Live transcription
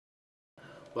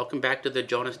Welcome back to the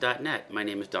Jonas.net. My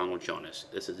name is Donald Jonas.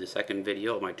 This is the second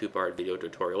video of my two-part video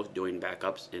tutorials doing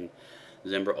backups in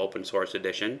Zimbra Open Source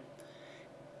Edition.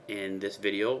 In this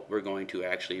video, we're going to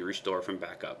actually restore from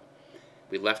backup.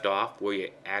 We left off where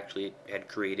we actually had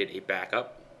created a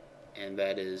backup, and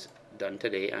that is done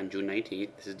today on June 19th.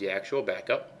 This is the actual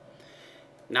backup.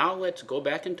 Now let's go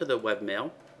back into the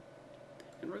webmail,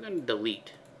 and we're going to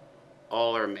delete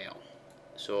all our mail.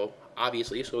 So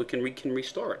obviously, so we can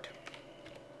restore it.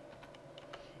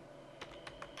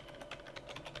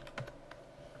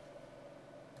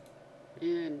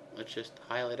 And let's just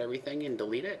highlight everything and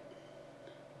delete it.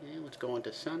 And let's go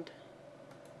into Cent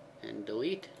and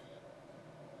delete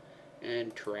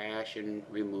and trash and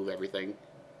remove everything.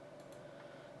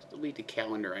 Let's delete the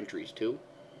calendar entries too.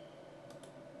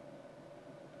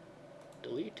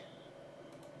 Delete.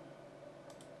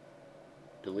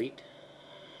 Delete.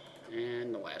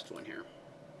 And the last one here.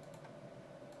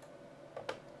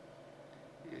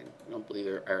 And I don't believe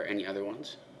there are any other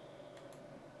ones.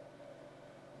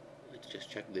 Let's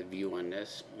just check the view on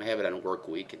this. I have it on work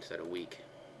week instead of week.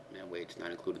 That way it's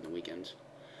not included in the weekends.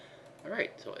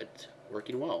 Alright, so it's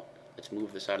working well. Let's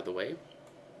move this out of the way.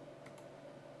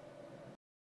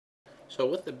 So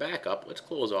with the backup, let's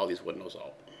close all these windows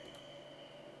out.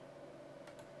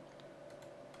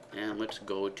 And let's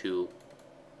go to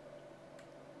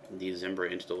the Zimbra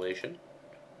installation,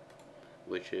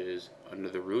 which is under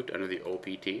the root, under the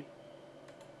OPT.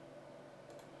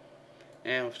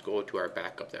 And let's go to our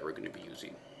backup that we're going to be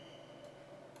using,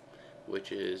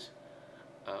 which is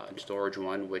in storage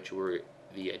 1, which where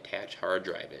the attached hard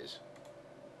drive is.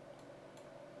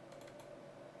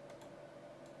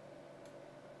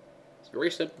 It's a very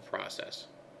simple process.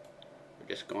 We're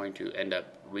just going to end up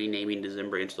renaming the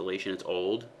Zimbra installation. It's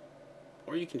old,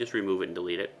 or you can just remove it and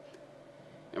delete it.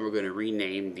 And we're going to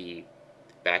rename the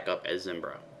backup as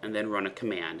Zimbra, and then run a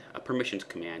command, a permissions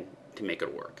command, to make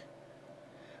it work.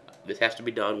 This has to be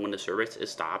done when the service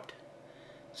is stopped.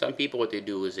 Some people, what they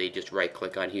do is they just right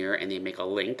click on here and they make a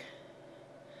link,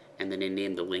 and then they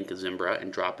name the link Zimbra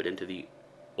and drop it into the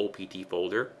OPT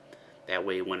folder. That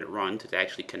way when it runs, it's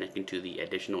actually connecting to the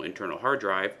additional internal hard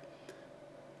drive.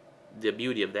 The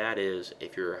beauty of that is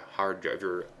if your hard drive,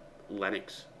 your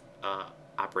Linux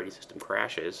operating system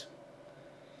crashes,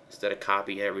 instead of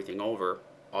copying everything over,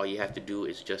 all you have to do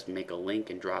is just make a link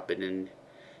and drop it in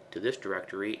to this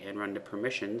directory and run the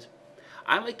permissions.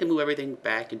 I like to move everything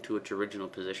back into its original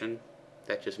position.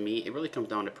 That's just me. It really comes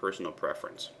down to personal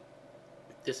preference.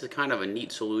 This is kind of a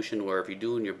neat solution where if you're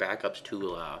doing your backups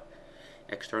to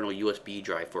external USB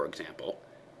drive, for example,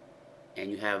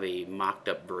 and you have a mocked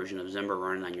up version of Zimbra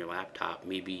running on your laptop,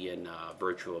 maybe in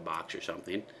VirtualBox or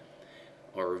something,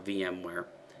 or VMware,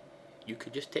 you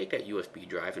could just take that USB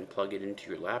drive and plug it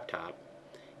into your laptop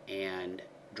and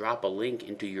drop a link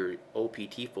into your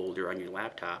OPT folder on your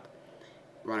laptop,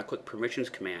 run a quick permissions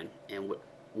command, and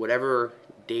whatever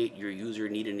date your user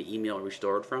needed an email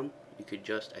restored from, you could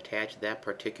just attach that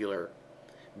particular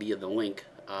via the link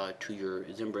to your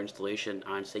Zimbra installation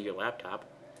on, say, your laptop,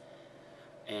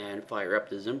 and fire up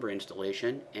the Zimbra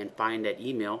installation and find that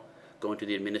email, go into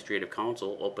the administrative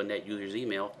console, open that user's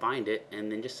email, find it, and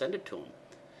then just send it to them.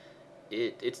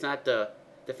 It's not the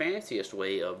fanciest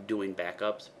way of doing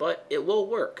backups, but it will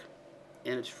work,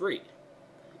 and it's free.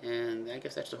 And I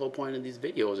guess that's the whole point of these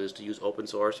videos, is to use open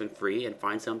source and free and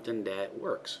find something that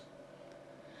works.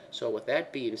 So with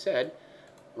that being said,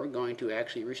 we're going to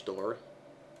actually restore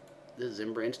the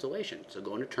Zimbra installation. So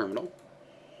go into Terminal,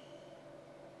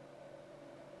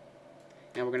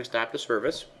 and we're going to stop the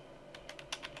service.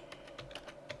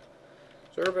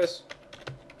 Service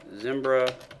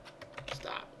Zimbra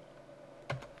stop.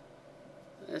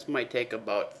 This might take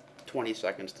about 20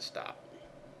 seconds to stop.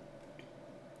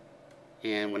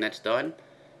 And when that's done,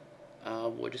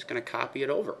 we're just going to copy it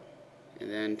over.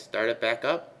 And then start it back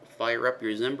up, fire up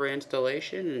your Zimbra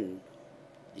installation, and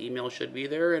the email should be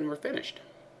there, and we're finished.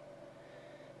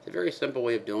 It's a very simple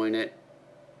way of doing it,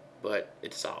 but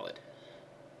it's solid.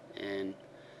 And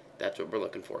that's what we're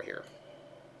looking for here.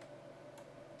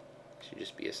 Should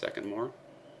just be a second more.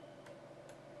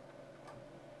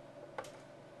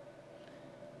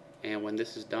 And when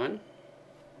this is done,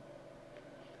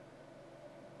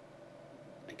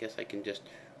 I guess I can just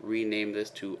rename this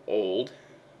to old.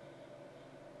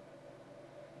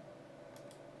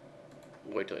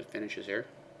 Wait till it finishes here.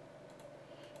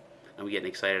 I'm getting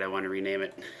excited. I want to rename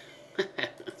it.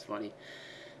 That's funny.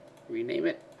 Rename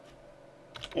it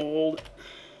old.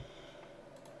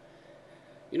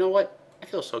 You know what? I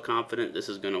feel so confident this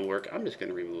is going to work. I'm just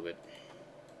going to remove it.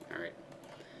 Alright.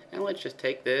 And let's just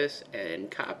take this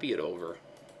and copy it over.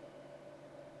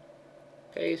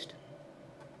 Paste.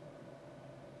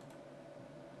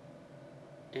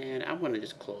 And I'm going to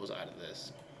just close out of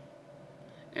this.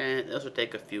 And this will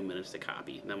take a few minutes to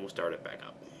copy, and then we'll start it back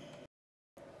up.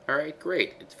 Alright,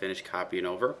 great. It's finished copying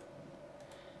over.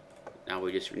 Now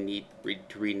we just need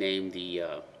to rename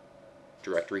the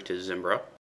directory to Zimbra.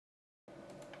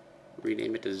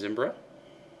 Rename it to Zimbra.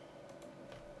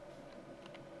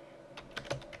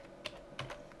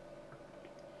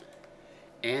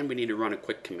 And we need to run a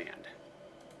quick command.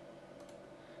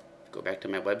 Go back to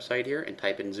my website here and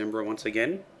type in Zimbra once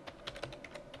again.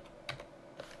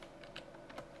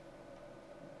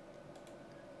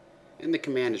 And the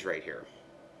command is right here.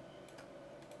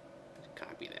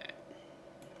 Copy that.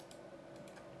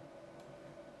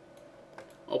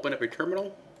 Open up your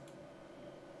terminal.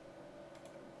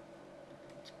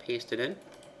 Just paste it in.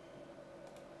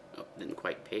 Oh, didn't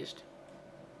quite paste.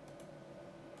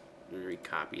 And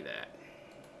recopy that.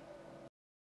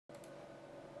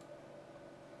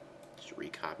 Just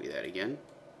recopy that again.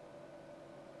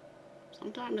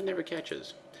 Sometimes it never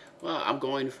catches. Well, I'm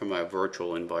going from a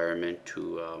virtual environment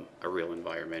to a real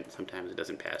environment. Sometimes it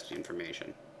doesn't pass the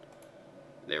information.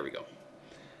 There we go.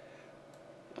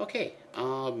 Okay,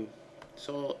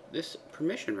 so this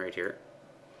permission right here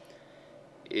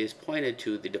is pointed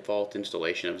to the default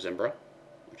installation of Zimbra,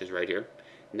 which is right here.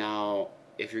 Now,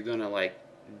 if you're gonna like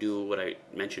do what I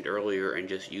mentioned earlier and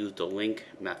just use the link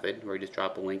method, where you just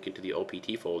drop a link into the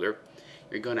OPT folder,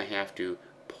 you're gonna have to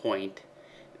point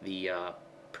the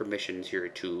permissions here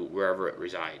to wherever it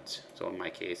resides. So in my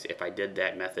case, if I did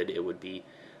that method, it would be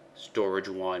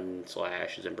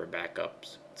storage1/Zimbra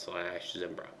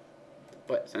backups/Zimbra.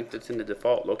 But since it's in the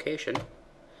default location,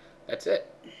 that's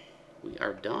it. We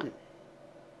are done.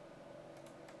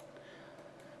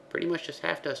 Pretty much just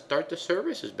have to start the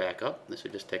services back up. This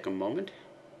will just take a moment.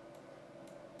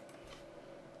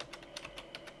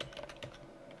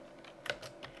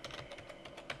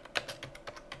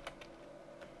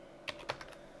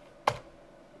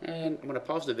 And I'm going to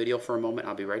pause the video for a moment.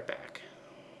 I'll be right back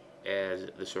as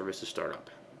the services start up.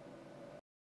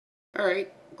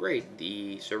 Alright, great.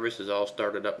 The service is all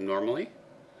started up normally.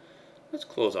 Let's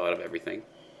close out of everything.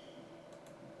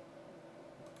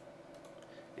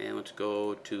 And let's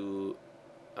go to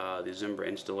the Zimbra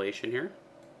installation here.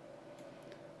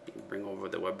 You can bring over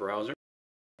the web browser.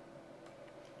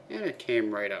 And it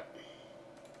came right up.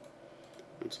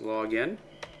 Let's log in.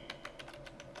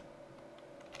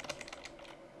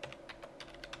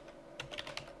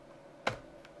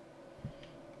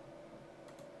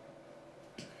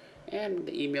 And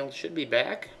the email should be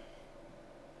back.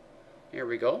 Here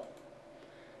we go.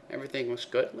 Everything looks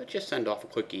good. Let's just send off a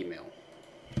quick email.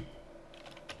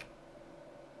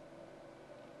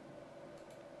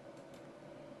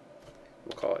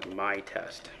 We'll call it my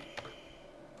test.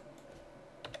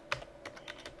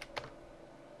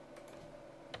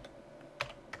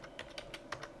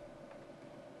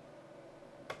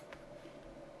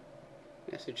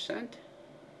 Message sent.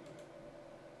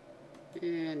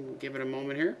 And give it a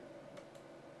moment here.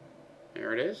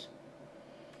 There it is.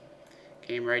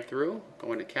 Came right through.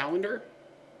 Go into calendar.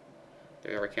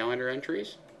 There are our calendar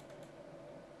entries.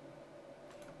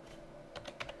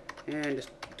 And just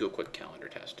do a quick calendar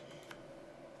test.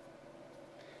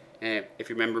 And if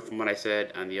you remember from what I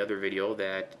said on the other video,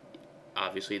 that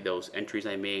obviously those entries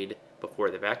I made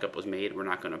before the backup was made were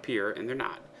not going to appear, and they're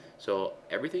not. So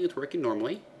everything is working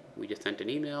normally. We just sent an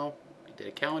email, we did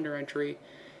a calendar entry.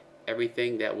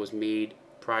 Everything that was made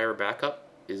prior backup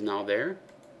is now there.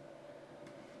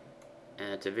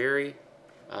 And it's a very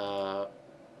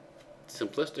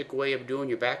simplistic way of doing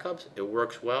your backups. It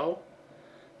works well.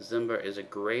 Zimbra is a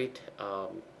great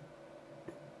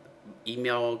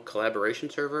email collaboration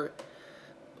server.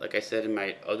 Like I said in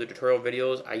my other tutorial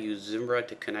videos, I use Zimbra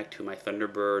to connect to my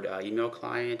Thunderbird email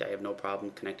client. I have no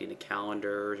problem connecting to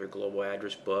calendars or global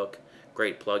address book.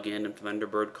 Great plugin in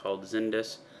Thunderbird called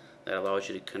Zindus that allows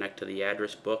you to connect to the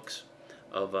address books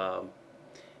of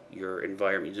your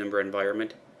environment, Zimbra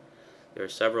environment. There are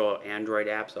several Android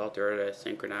apps out there to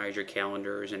synchronize your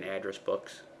calendars and address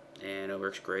books, and it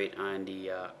works great on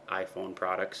the iPhone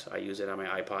products. I use it on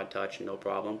my iPod Touch, no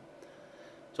problem.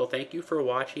 So thank you for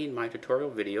watching my tutorial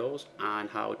videos on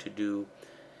how to do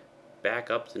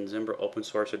backups in Zimbra Open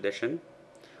Source Edition.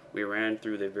 We ran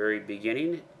through the very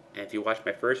beginning, and if you watched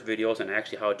my first videos on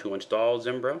actually how to install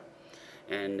Zimbra,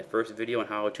 and the first video on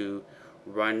how to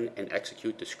run and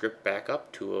execute the script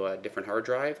backup to a different hard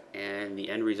drive, and the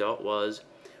end result was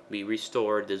we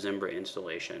restored the Zimbra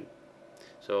installation.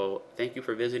 So thank you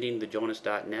for visiting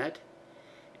thejonas.net,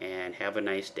 and have a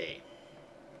nice day.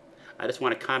 I just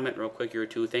want to comment real quick here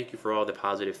too. Thank you for all the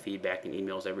positive feedback and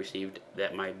emails I've received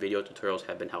that my video tutorials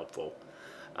have been helpful.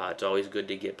 It's always good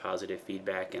to get positive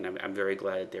feedback, and I'm very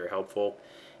glad that they're helpful.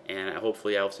 And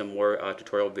hopefully I'll have some more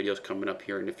tutorial videos coming up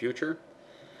here in the future.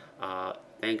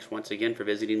 Thanks once again for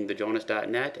visiting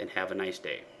thejonas.net, and have a nice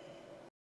day.